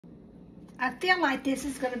I feel like this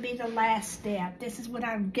is going to be the last step. This is when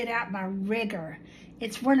I get out my rigger.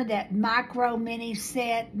 It's one of that micro mini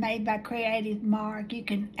set made by Creative Mark. You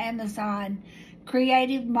can Amazon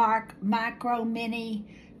Creative Mark micro mini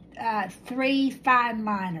 3 fine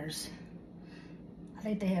liners. I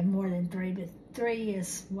think they have more than 3, but 3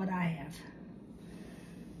 is what I have.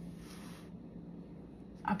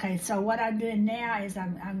 Okay, so what I'm doing now is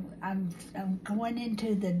I'm going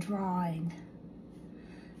into the drawing.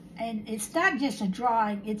 And it's not just a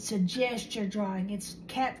drawing, it's a gesture drawing. It's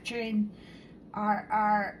capturing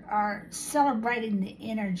or celebrating the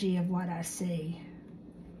energy of what I see.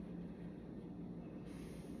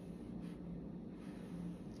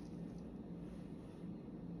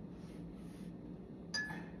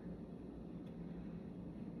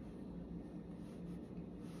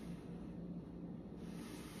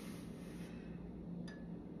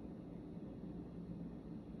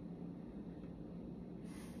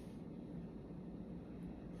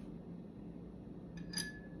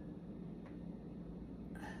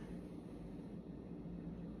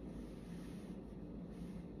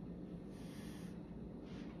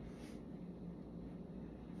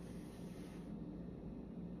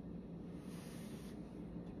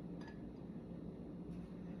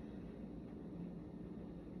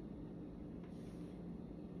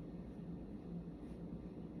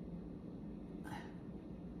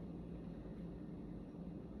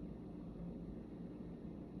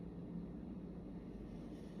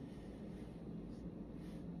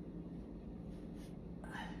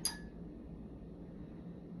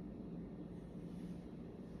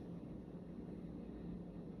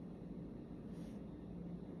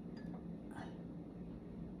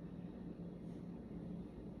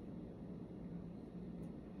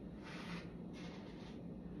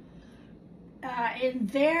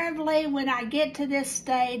 Invariably, when I get to this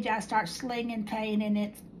stage, I start slinging paint and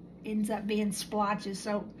it ends up being splotches.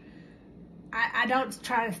 So I don't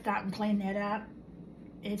try to stop and clean that up.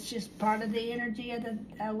 It's just part of the energy of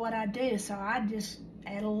what I do. So I just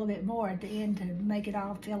add a little bit more at the end to make it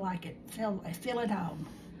all feel like it, feel at home.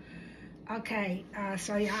 Okay,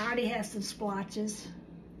 so I already have some splotches.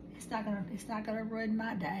 It's not gonna ruin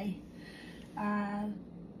my day.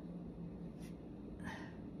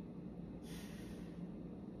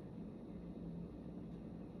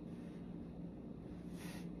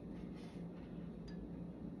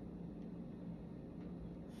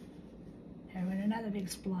 Having another big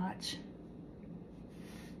splotch.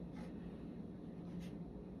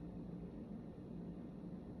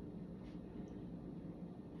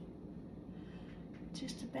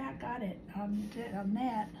 Just about got it on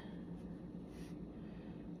that.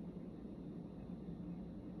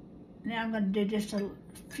 Now I'm going to do just a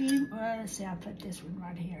few, let's see, I'll put this one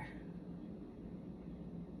right here.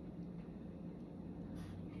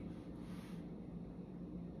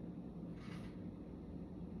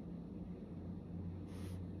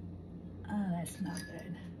 Oh, that's not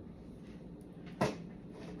good.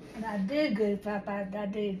 When I do goof up, I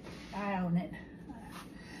own it.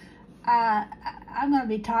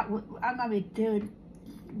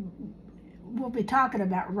 We'll be talking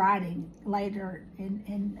about writing later,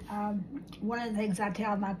 and one of the things I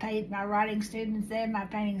tell my writing students and my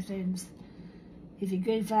painting students, if you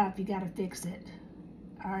goof up, you got to fix it,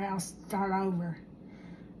 or else start over,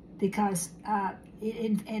 because one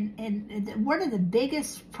of the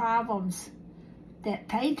biggest problems that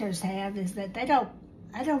painters have is that I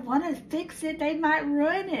don't want to fix it. They might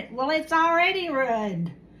ruin it. Well, it's already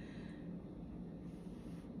ruined.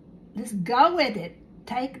 Just go with it.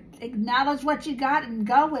 Acknowledge what you got and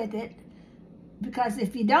go with it. Because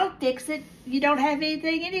if you don't fix it, you don't have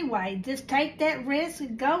anything anyway. Just take that risk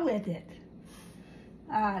and go with it.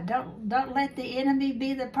 Don't let the enemy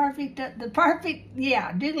be the perfect.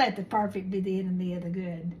 Yeah, do let the perfect be the enemy of the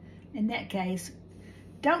good. In that case,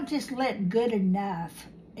 don't just let good enough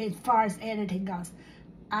as far as editing goes.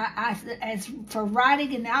 As for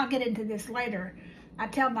writing, and I'll get into this later, I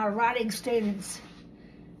tell my writing students,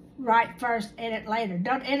 write first, edit later.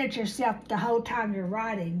 Don't edit yourself the whole time you're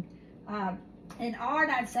writing. In art,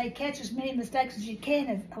 I'd say catch as many mistakes as you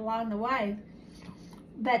can along the way.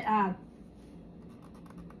 But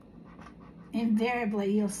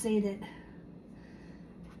invariably, you'll see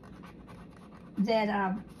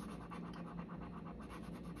that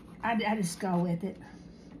I just go with it.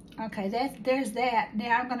 Okay, there's that.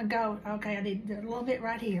 Now I'm going to go, okay, I need a little bit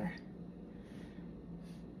right here.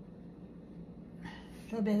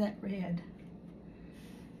 A little bit of that red.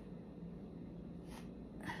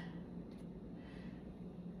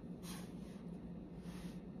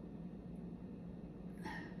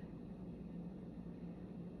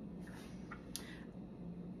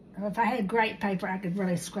 If I had great paper, I could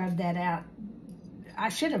really scrub that out. I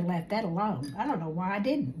should have left that alone. I don't know why I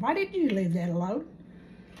didn't. Why didn't you leave that alone?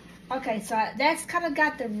 Okay, so that's kind of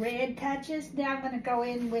got the red touches. Now I'm going to go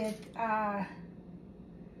in with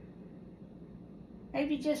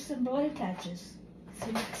maybe just some blue touches.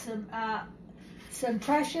 Some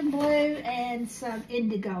Prussian blue and some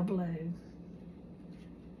indigo blue.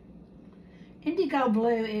 Indigo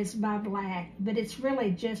blue is my black, but it's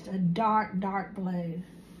really just a dark, dark blue.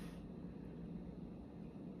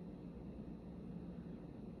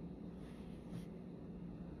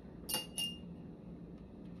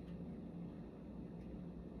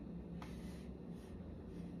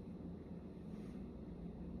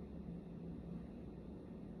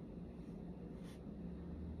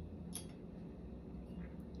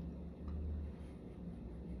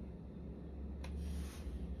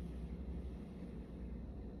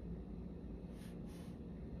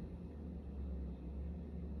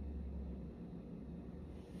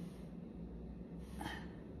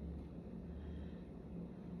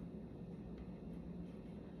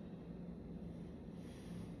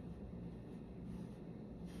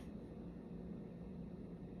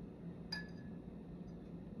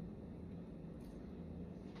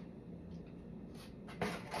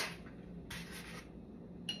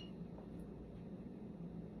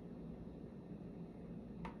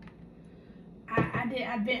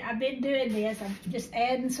 I've been doing this. I'm just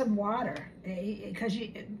adding some water because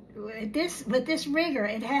with this rigger,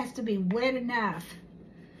 it has to be wet enough.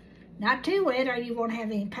 Not too wet, or you won't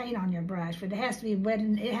have any paint on your brush. But it has to be wet,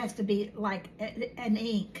 and it has to be like an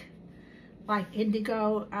ink, like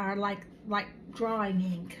indigo or like drawing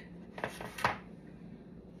ink.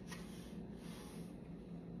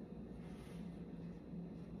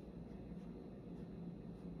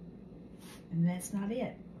 And that's not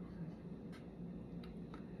it.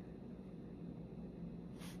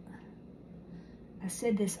 I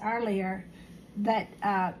said this earlier, but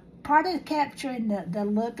part of capturing the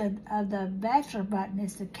look of the bachelor button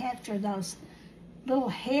is to capture those little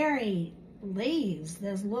hairy leaves,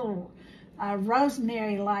 those little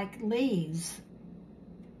rosemary-like leaves.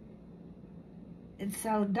 And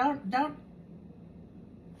so don't.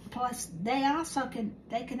 Plus, they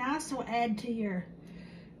can also add to your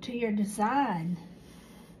design.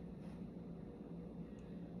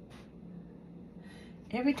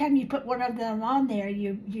 Every time you put one of them on there,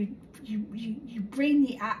 you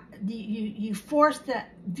bring you force the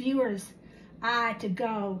viewer's eye to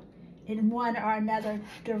go in one or another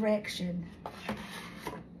direction.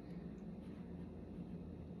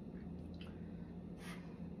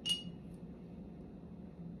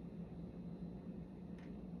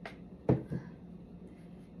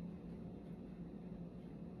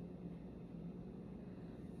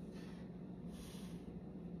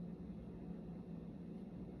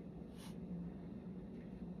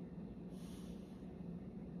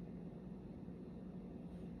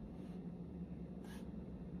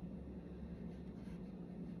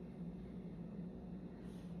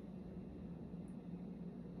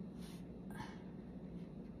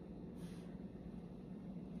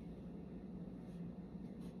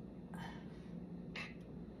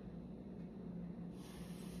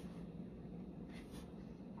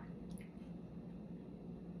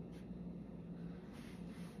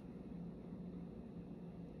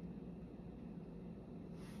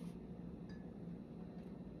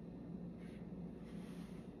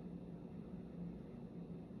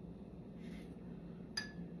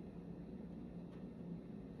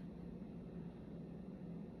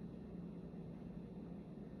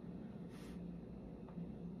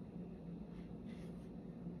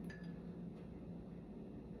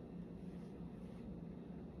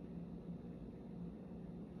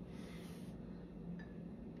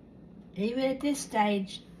 Even at this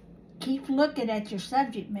stage, keep looking at your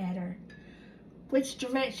subject matter. Which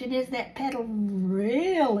direction is that petal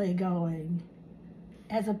really going?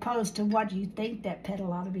 As opposed to what you think that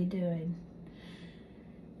petal ought to be doing.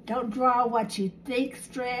 Don't draw what you think's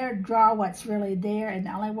there, draw what's really there, and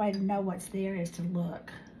the only way to know what's there is to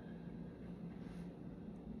look.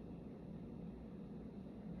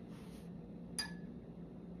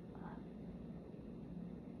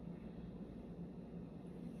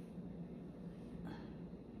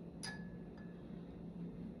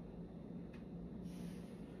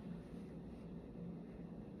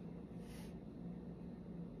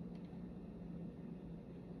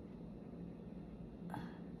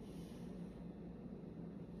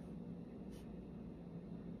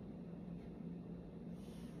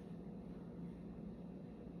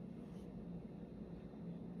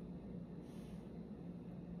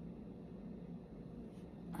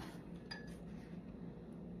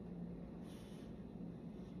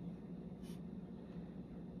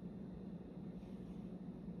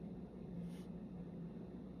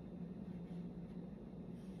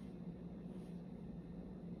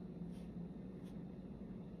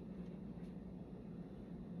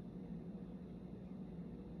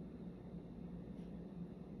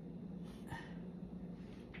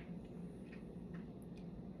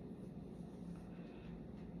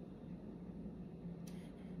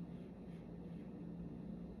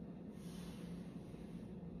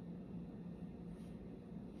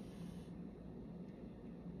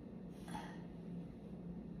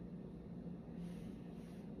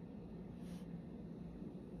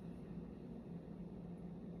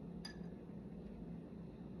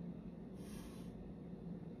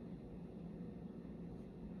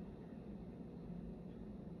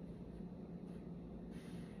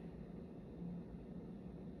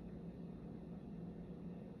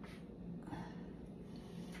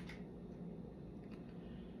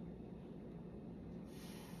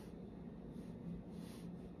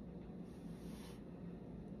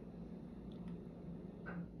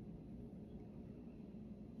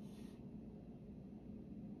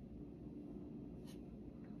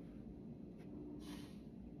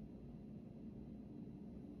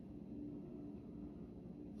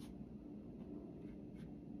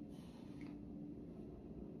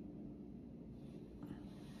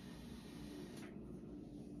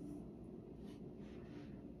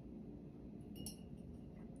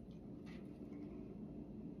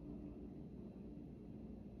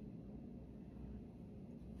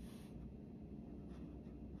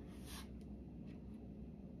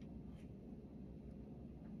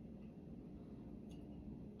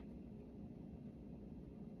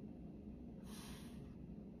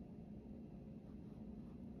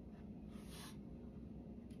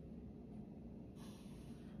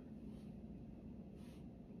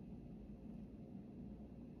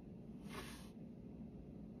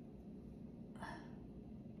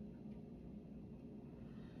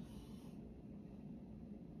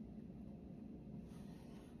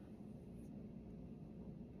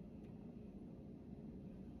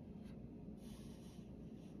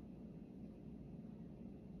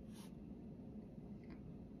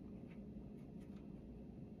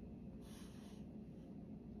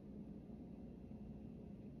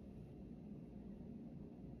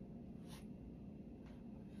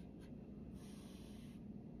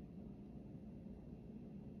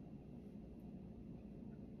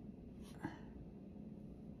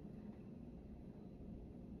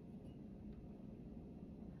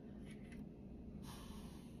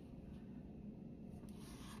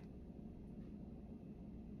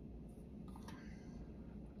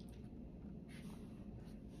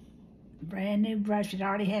 brand new brush. It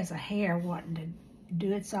already has a hair wanting to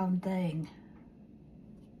do its own thing.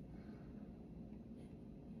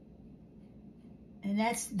 And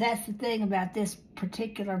that's the thing about this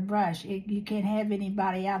particular brush. You can't have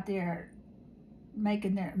anybody out there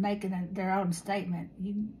making their own statement.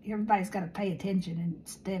 Everybody's got to pay attention and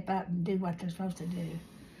step up and do what they're supposed to do.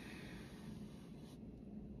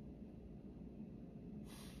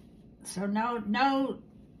 So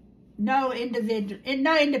no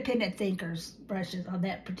independent thinkers brushes on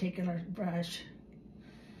that particular brush.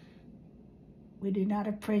 We do not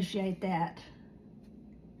appreciate that.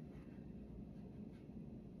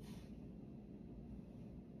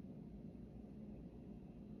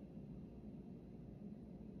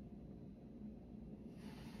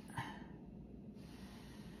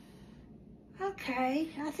 Okay,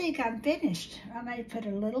 I think I'm finished. I may put a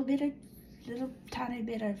little tiny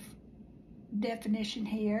bit of definition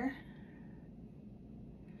here.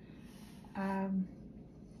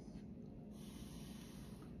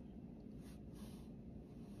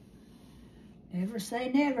 Never say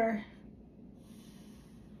never.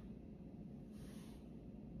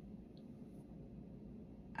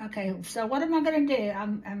 Okay, so what am I gonna do?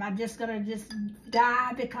 Am I just gonna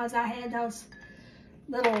die because I had those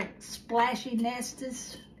little splashy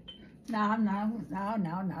nestes? No,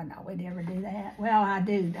 we never do that. Well, I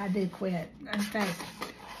do quit. In fact,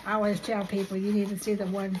 I always tell people you need to see the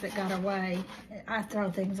ones that got away. I throw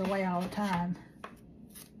things away all the time.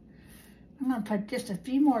 I'm gonna put just a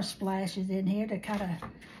few more splashes in here to kind of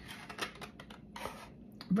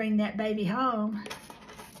bring that baby home.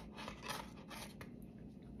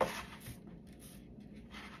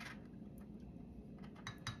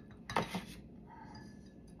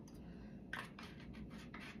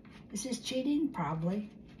 Is this cheating? Probably.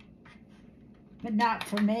 But not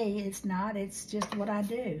for me. It's not. It's just what I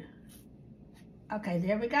do. Okay,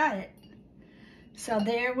 there we got it. So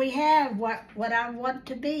there we have what I want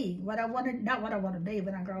to be. Not what I want to be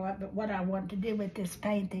when I grow up, but what I want to do with this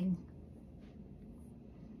painting.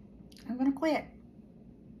 I'm going to quit.